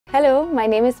Hello, my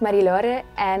name is Marie-Laure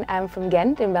and I'm from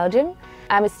Gand in Belgium.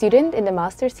 I'm a student in the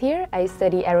Masters here. I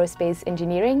study Aerospace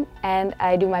Engineering and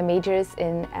I do my majors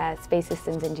in Space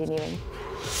Systems Engineering.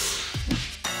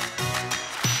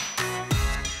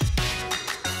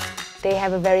 They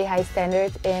have a very high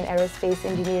standard in aerospace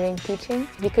engineering teaching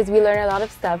because we learn a lot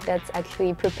of stuff that's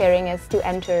actually preparing us to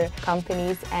enter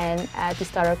companies and to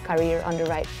start our career on the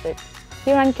right foot.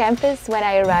 Here on campus, when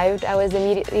I arrived, I was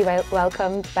immediately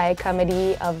welcomed by a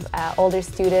committee of older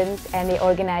students, and they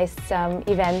organized some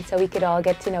events so we could all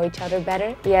get to know each other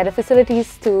better. We had the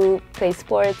facilities to play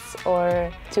sports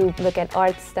or to look at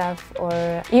art stuff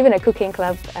or even a cooking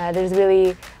club. There's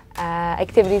really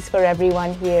activities for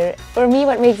everyone here. For me,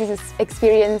 what makes this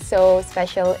experience so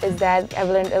special is that I've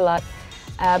learned a lot.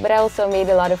 But I also made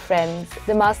a lot of friends.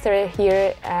 The master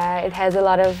here, it has a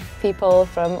lot of people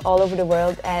from all over the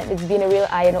world, and it's been a real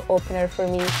eye-opener for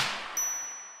me.